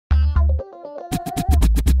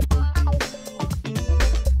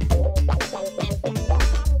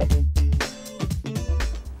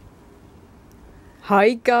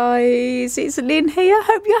Hi guys, it's Lynn here.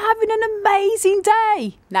 Hope you're having an amazing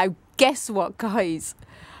day. Now guess what guys,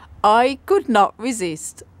 I could not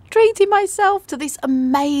resist treating myself to this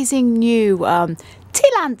amazing new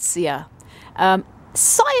Tillandsia,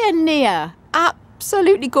 cyanea,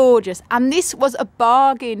 absolutely gorgeous. And this was a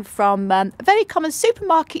bargain from a very common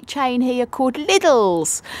supermarket chain here called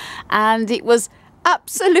LIDL's, and it was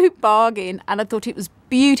absolute bargain, and I thought it was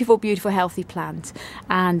beautiful healthy plant.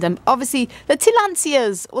 And obviously the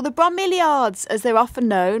Tillandsias, or the Bromeliads as they're often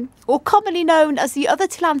known, or commonly known as the other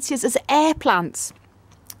Tillandsias as air plants.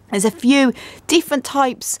 There's a few different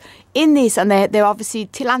types in this, and they're obviously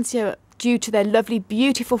Tillandsia due to their lovely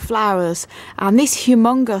beautiful flowers, and this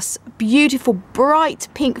humongous beautiful bright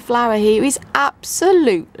pink flower here is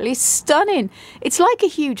absolutely stunning. It's like a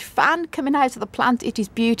huge fan coming out of the plant. It is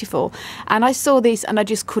beautiful, and I saw this and I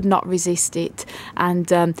just could not resist it.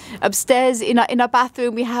 And upstairs in our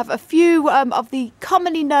bathroom we have a few of the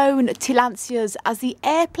commonly known Tillandsias as the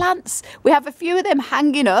air plants. We have a few of them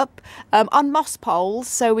hanging up on moss poles,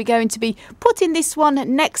 so we're going to be putting this one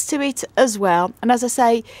next to it as well. And as I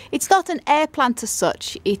say, it's not an air plant as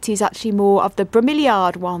such, it is actually more of the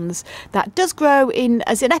Bromeliad ones that does grow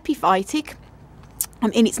as an epiphytic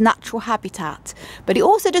in its natural habitat, but it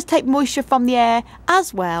also does take moisture from the air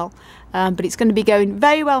as well. But it's going to be going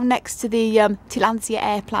very well next to the Tillandsia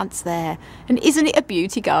air plants there. And isn't it a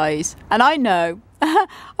beauty guys? And I know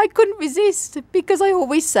I couldn't resist, because I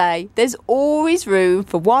always say there's always room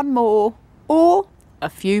for one more or a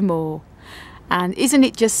few more. And isn't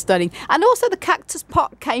it just stunning? And also the cactus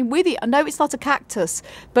pot came with it. I know it's not a cactus,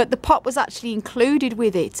 but the pot was actually included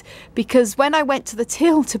with it, because when I went to the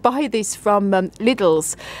till to buy this from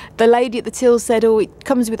LIDL's, the lady at the till said, oh, it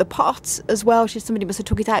comes with a pot as well. Somebody must have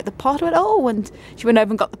took it out of the pot. I went, oh, and she went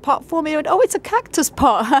over and got the pot for me. I went, oh, it's a cactus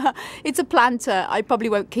pot. It's a planter. I probably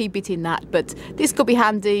won't keep it in that, but this could be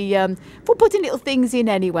handy for putting little things in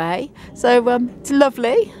anyway. So it's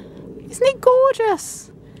lovely. Isn't it gorgeous?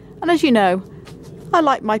 And as you know, I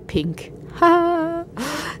like my pink. So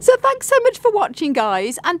thanks so much for watching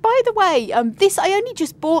guys. And by the way, I only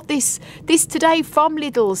just bought this today from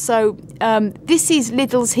LIDL's. So this is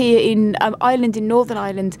LIDL's here in Ireland, in Northern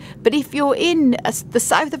Ireland. But if you're in the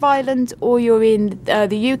south of Ireland, or you're in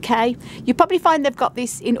the UK, you probably find they've got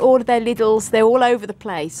this in all of their LIDL's. They're all over the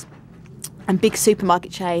place, and big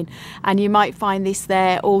supermarket chain, and you might find this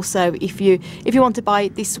there also if you want to buy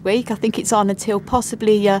it this week. I think it's on until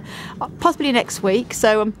possibly next week,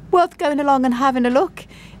 so worth going along and having a look.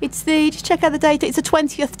 Just check out the date, it's the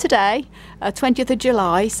 20th today, 20th of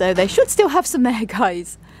July, so they should still have some there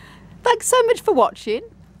guys. Thanks so much for watching.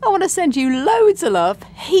 I want to send you loads of love,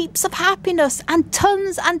 heaps of happiness, and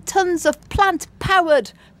tons of plant power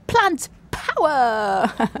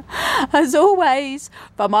as always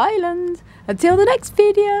from Ireland. Until the next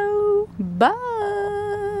video, bye.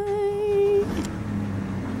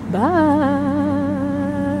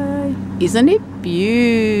 Isn't it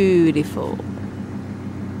beautiful?